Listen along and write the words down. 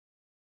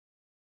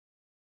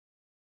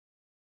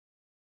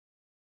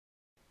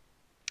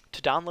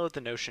To download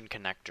the Notion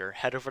connector,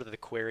 head over to the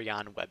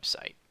Queryon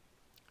website.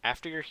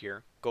 After you're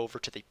here, go over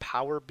to the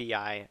Power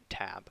BI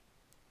tab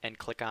and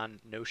click on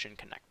Notion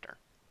connector.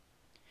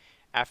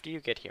 After you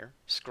get here,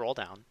 scroll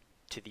down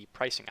to the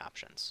pricing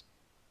options.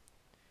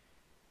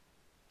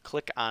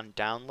 Click on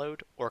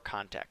Download or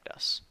Contact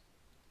Us.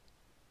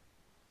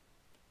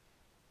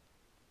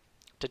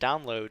 To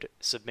download,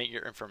 submit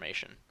your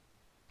information.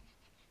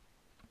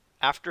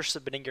 After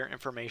submitting your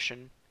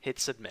information, hit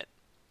Submit,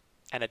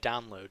 and a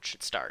download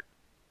should start.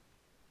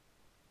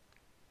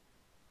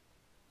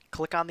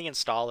 Click on the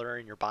installer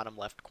in your bottom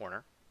left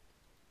corner.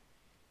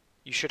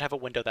 You should have a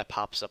window that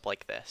pops up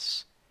like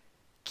this.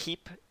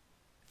 Keep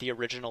the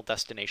original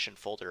destination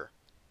folder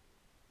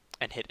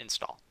and hit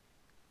Install.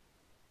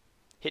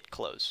 Hit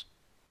Close.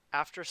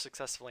 After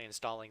successfully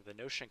installing the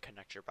Notion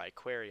connector by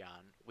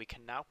Queryon, we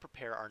can now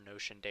prepare our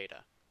Notion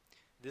data.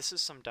 This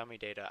is some dummy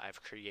data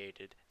I've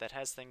created that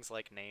has things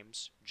like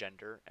names,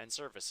 gender, and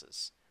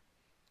services.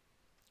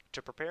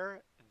 To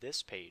prepare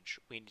this page,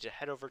 we need to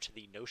head over to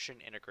the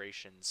Notion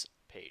integrations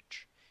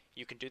page.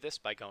 You can do this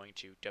by going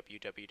to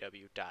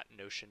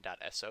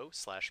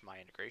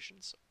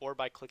www.notion.so/myintegrations or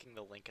by clicking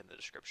the link in the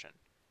description.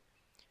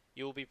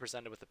 You will be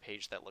presented with a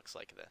page that looks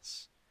like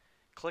this.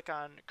 Click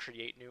on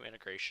Create New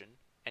Integration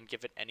and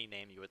give it any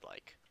name you would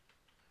like.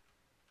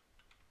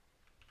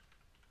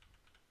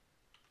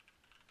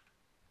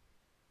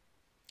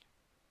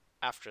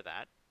 After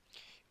that,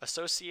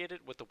 associate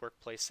it with the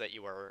workplace that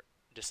you are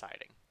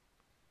deciding.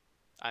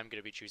 I'm going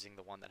to be choosing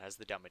the one that has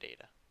the dummy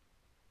data.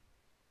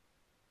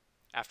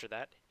 After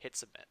that, hit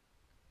Submit.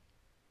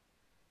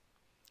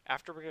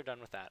 After we are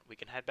done with that, we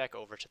can head back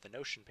over to the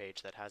Notion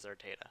page that has our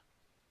data.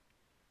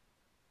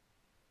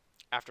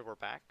 After we're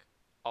back,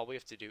 all we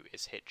have to do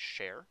is hit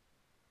Share,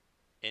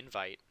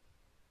 Invite,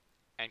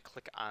 and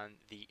click on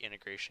the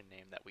integration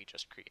name that we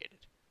just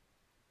created.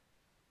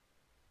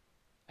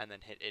 And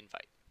then hit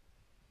Invite.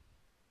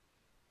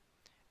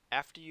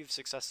 After you've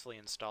successfully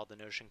installed the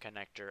Notion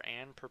connector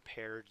and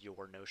prepared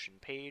your Notion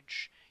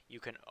page,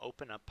 you can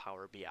open up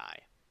Power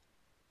BI.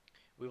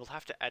 We will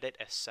have to edit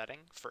a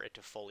setting for it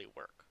to fully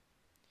work.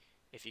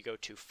 If you go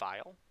to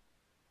File,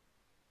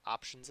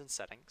 Options and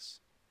Settings,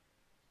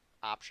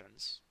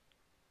 Options.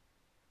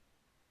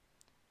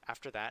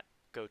 After that,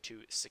 go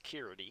to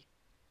Security.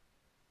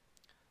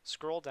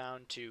 Scroll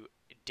down to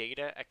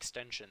Data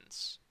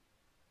Extensions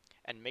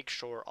and make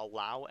sure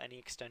Allow any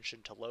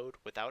extension to load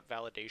without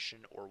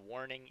validation or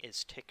warning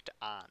is ticked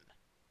on.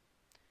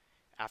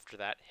 After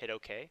that, hit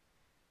OK.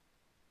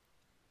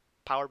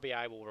 Power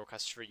BI will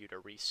request for you to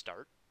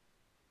restart.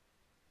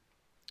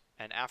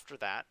 And after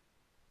that,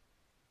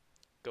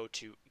 go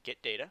to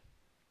Get Data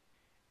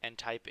and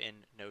type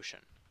in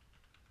Notion.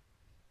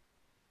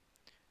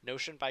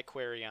 Notion by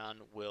Queryon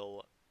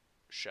will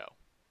show.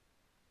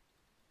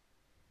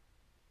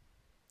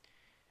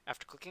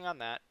 After clicking on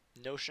that,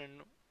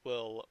 Notion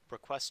will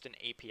request an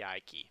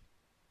API key.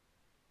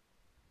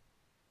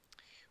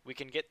 We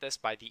can get this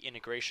by the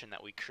integration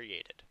that we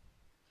created.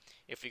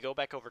 If we go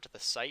back over to the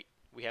site,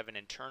 we have an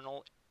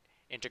internal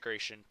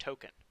integration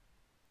token.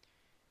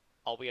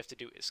 All we have to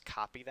do is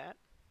copy that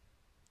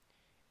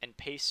and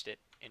paste it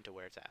into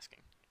where it's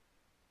asking.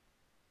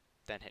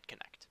 Then hit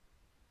Connect.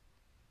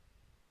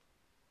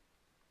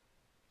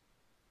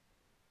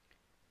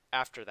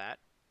 After that,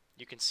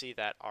 you can see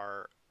that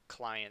our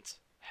client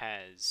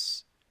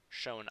has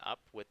shown up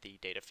with the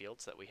data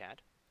fields that we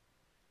had.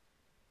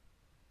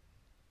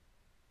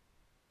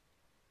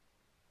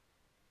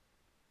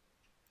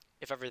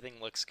 If everything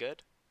looks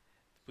good,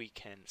 we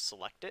can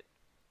select it.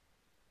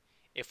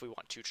 If we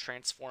want to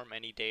transform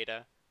any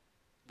data,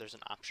 there's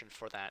an option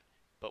for that,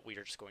 but we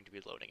are just going to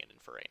be loading it in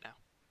for right now.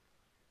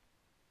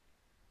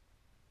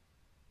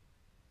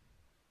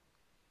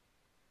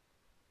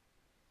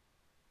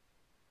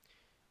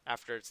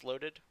 After it's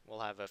loaded, we'll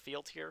have a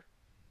field here.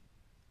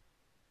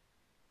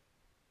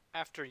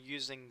 After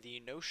using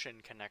the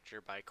Notion connector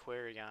by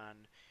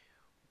Queryon,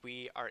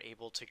 we are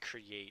able to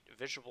create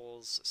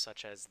visuals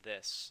such as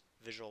this,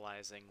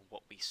 visualizing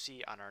what we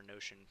see on our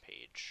Notion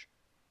page.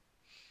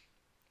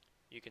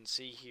 You can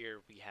see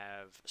here we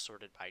have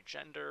sorted by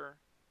gender,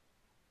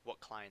 what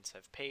clients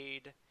have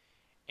paid,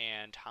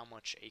 and how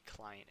much a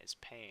client is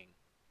paying.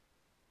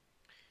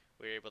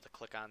 We're able to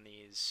click on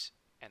these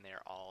and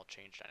they're all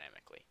changed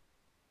dynamically.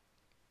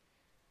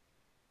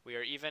 We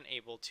are even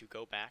able to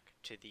go back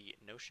to the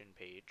Notion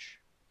page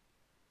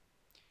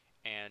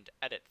and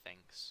edit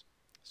things.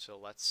 So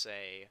let's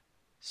say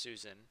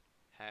Susan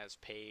has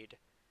paid,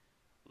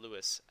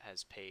 Lewis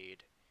has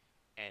paid,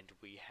 and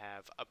we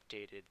have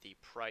updated the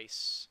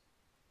price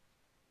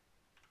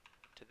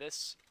to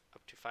this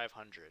up to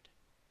 500.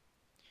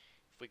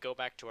 If we go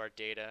back to our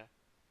data,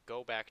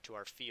 go back to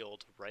our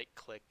field, right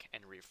click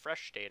and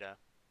refresh data,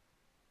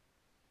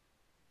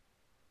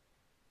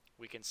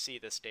 we can see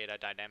this data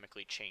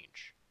dynamically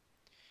change.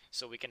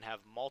 So we can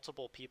have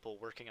multiple people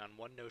working on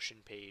one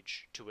Notion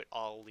page to it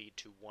all lead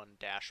to one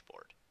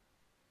dashboard.